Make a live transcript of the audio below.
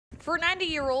For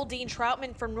 90-year-old Dean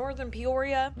Troutman from northern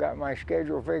Peoria, got my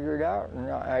schedule figured out,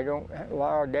 and I don't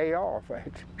allow a day off.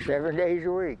 It's 7 days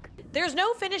a week. There's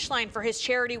no finish line for his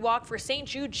charity walk for St.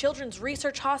 Jude Children's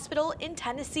Research Hospital in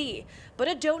Tennessee, but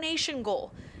a donation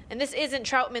goal. And this isn't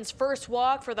Troutman's first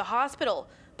walk for the hospital,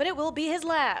 but it will be his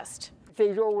last. If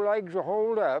these old legs will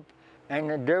hold up and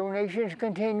the donations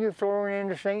continue flowing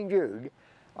into St. Jude,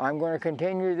 I'm going to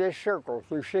continue this circle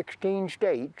through 16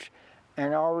 states,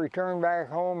 and I'll return back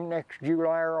home next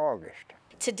July or August.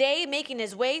 Today, making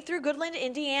his way through Goodland,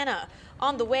 Indiana.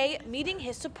 On the way, meeting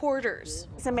his supporters.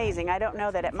 It's amazing. I don't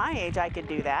know that at my age I could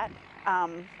do that,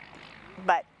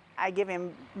 but I give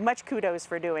him much kudos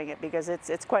for doing it because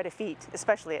it's quite a feat,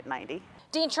 especially at 90.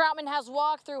 Dean Troutman has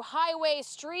walked through highways,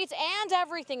 streets, and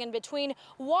everything in between,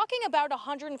 walking about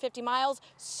 150 miles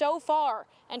so far.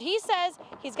 And he says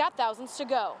he's got thousands to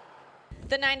go.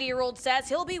 The 90-year-old says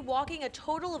he'll be walking a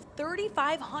total of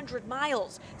 3,500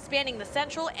 miles, spanning the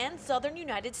central and southern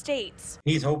United States.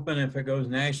 He's hoping if it goes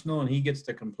national and he gets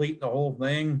to complete the whole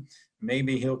thing,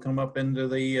 maybe he'll come up into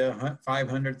the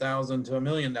 $500,000 to $1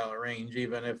 million range,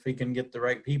 even if he can get the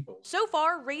right people. So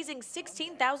far, raising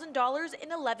 $16,000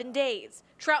 in 11 days.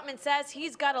 Troutman says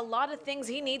he's got a lot of things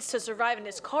he needs to survive in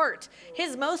his cart.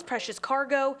 His most precious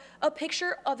cargo, a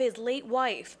picture of his late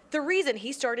wife. The reason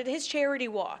he started his charity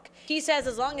walk. He says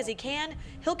as long as he can,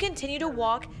 he'll continue to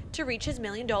walk to reach his $1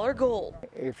 million goal.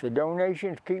 If the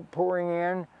donations keep pouring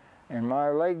in, and my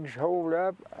legs hold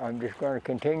up, I'm just going to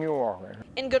continue walking.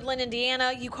 In Goodland,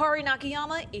 Indiana, Yukari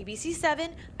Nakayama,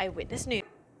 ABC7 Eyewitness News.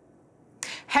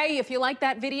 Hey, if you like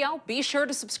that video, be sure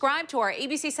to subscribe to our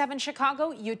ABC7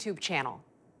 Chicago YouTube channel.